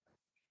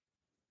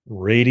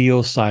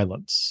radio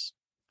silence.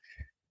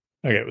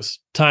 Okay, it was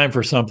time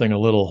for something a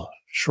little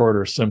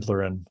shorter,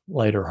 simpler, and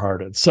lighter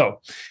hearted.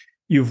 So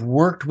you've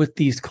worked with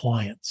these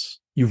clients.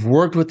 You've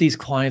worked with these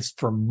clients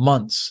for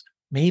months,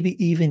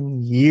 maybe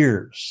even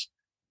years.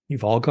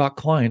 You've all got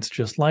clients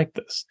just like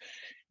this.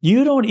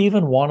 You don't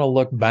even want to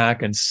look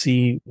back and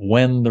see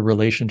when the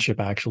relationship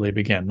actually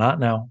began. Not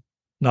now,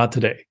 not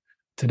today.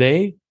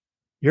 Today,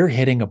 you're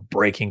hitting a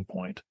breaking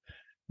point.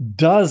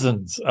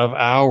 Dozens of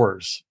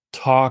hours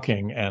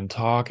talking and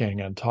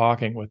talking and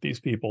talking with these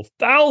people,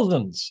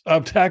 thousands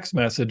of text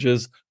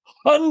messages,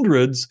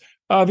 hundreds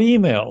of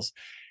emails,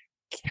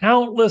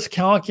 countless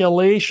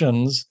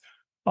calculations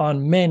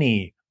on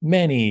many,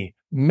 many,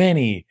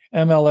 many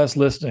MLS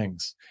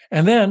listings.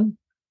 And then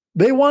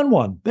they won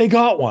one. They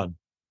got one.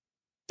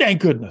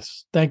 Thank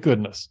goodness. Thank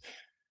goodness.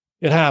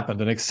 It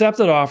happened. An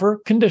accepted offer,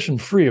 condition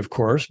free, of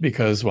course,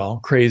 because, well,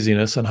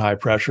 craziness and high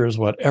pressure is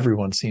what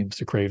everyone seems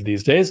to crave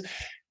these days.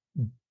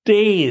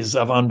 Days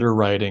of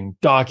underwriting,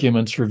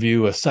 documents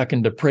review, a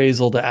second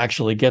appraisal to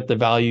actually get the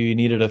value you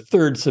needed, a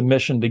third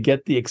submission to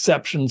get the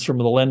exceptions from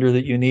the lender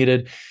that you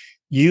needed.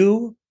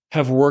 You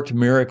have worked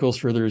miracles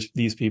for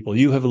these people.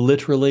 You have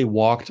literally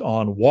walked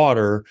on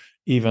water,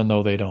 even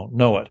though they don't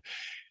know it.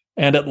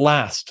 And at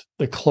last,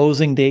 the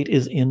closing date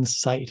is in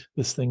sight.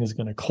 This thing is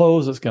going to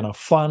close, it's going to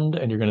fund,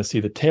 and you're going to see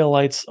the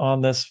taillights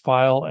on this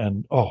file.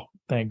 And oh,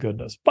 thank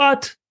goodness.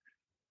 But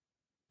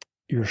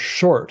you're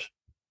short.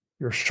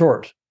 You're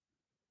short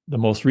the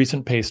most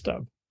recent pay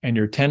stub, and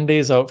you're 10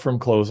 days out from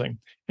closing.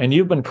 And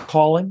you've been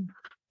calling,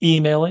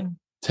 emailing,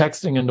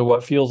 texting into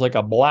what feels like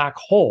a black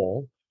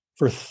hole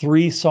for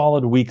 3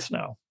 solid weeks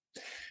now.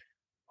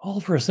 All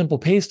for a simple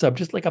pay stub,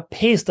 just like a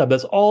pay stub.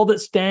 That's all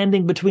that's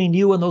standing between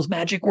you and those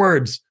magic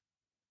words.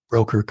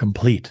 Broker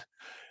complete.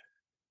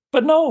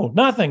 But no,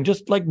 nothing.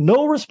 Just like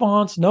no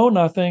response, no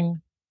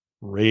nothing.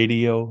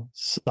 Radio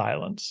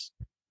silence.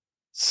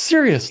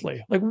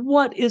 Seriously, like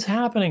what is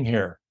happening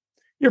here?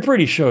 You're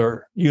pretty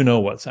sure you know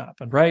what's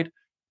happened, right?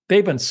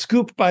 They've been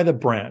scooped by the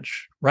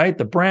branch, right?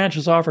 The branch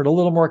has offered a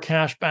little more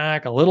cash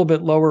back, a little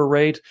bit lower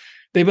rate.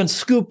 They've been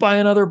scooped by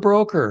another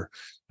broker.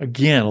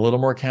 Again, a little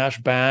more cash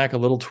back, a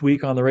little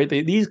tweak on the rate.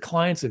 These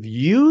clients have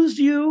used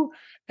you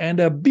and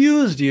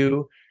abused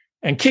you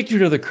and kicked you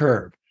to the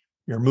curb.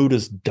 Your mood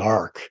is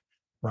dark,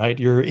 right?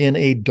 You're in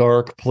a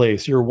dark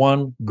place. You're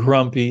one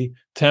grumpy,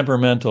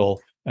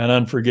 temperamental, and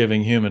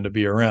unforgiving human to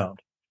be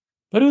around.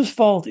 But whose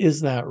fault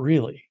is that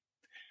really?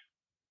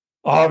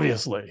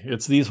 Obviously,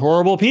 it's these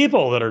horrible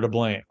people that are to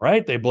blame,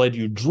 right? They bled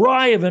you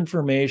dry of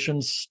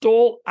information,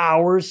 stole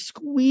hours,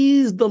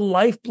 squeezed the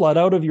lifeblood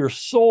out of your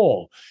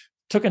soul,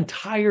 took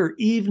entire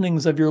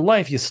evenings of your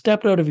life. You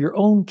stepped out of your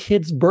own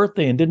kid's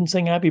birthday and didn't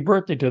sing happy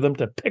birthday to them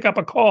to pick up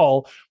a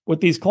call with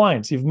these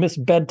clients. You've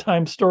missed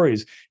bedtime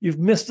stories. You've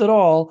missed it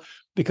all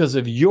because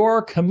of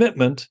your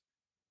commitment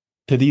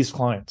to these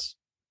clients.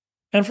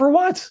 And for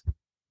what?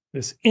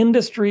 This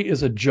industry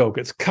is a joke.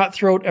 It's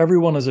cutthroat.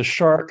 Everyone is a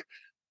shark.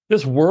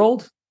 This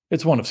world,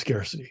 it's one of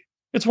scarcity.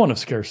 It's one of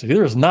scarcity.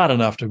 There is not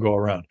enough to go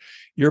around.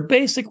 You're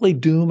basically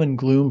doom and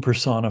gloom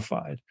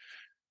personified.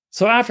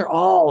 So after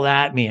all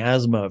that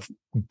miasma of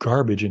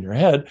garbage in your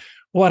head,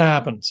 what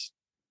happens?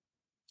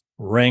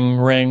 Ring,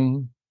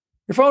 ring.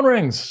 Your phone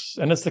rings,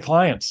 and it's the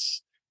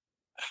clients.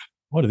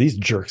 What do these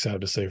jerks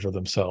have to say for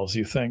themselves,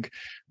 you think?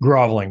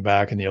 Groveling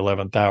back in the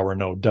 11th hour,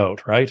 no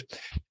doubt, right?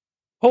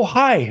 Oh,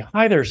 hi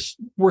there.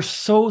 We're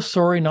so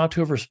sorry not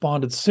to have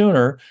responded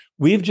sooner.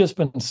 We've just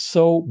been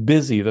so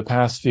busy the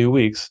past few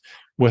weeks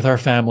with our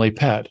family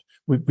pet.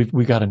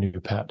 We got a new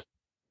pet.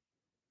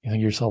 You think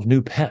to yourself,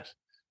 new pet?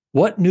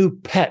 What new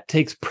pet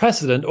takes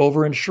precedent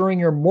over ensuring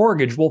your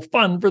mortgage will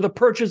fund for the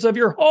purchase of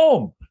your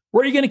home?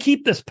 Where are you going to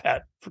keep this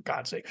pet, for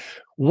God's sake?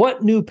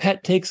 What new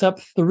pet takes up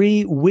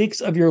 3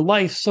 weeks of your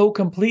life so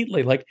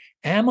completely? Like,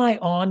 am I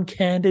on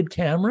candid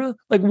camera?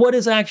 Like, what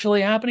is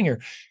actually happening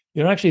here?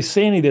 You don't actually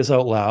say any of this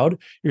out loud.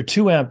 You're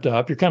too amped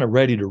up. You're kind of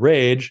ready to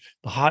rage.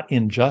 The hot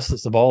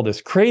injustice of all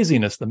this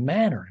craziness, the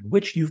manner in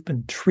which you've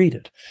been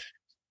treated.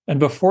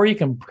 And before you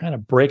can kind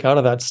of break out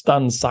of that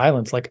stunned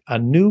silence, like a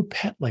new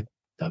pet, like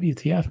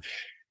WTF,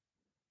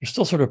 you're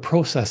still sort of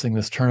processing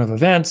this turn of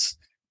events.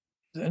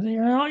 And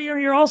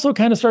you're also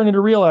kind of starting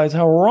to realize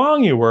how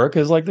wrong you were,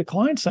 because like the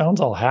client sounds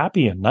all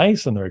happy and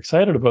nice and they're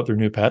excited about their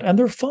new pet and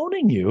they're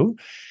phoning you.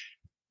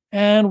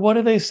 And what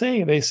do? They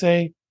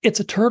say, it's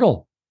a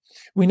turtle.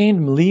 We named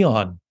him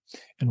Leon,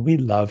 and we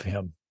love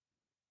him.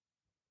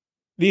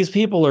 These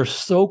people are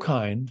so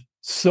kind,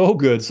 so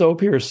good, so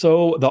pure,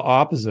 so the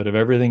opposite of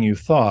everything you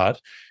thought.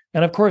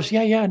 And of course,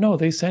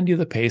 they send you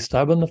the pay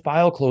stub and the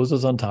file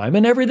closes on time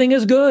and everything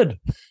is good.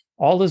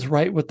 All is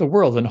right with the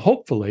world. And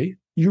hopefully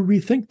you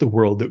rethink the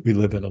world that we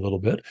live in a little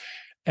bit.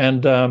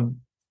 And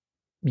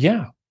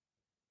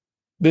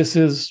this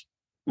is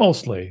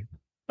mostly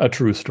a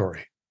true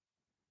story.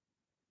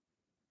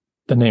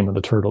 The name of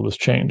the turtle was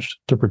changed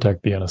to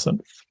protect the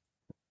innocent.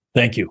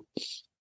 Thank you.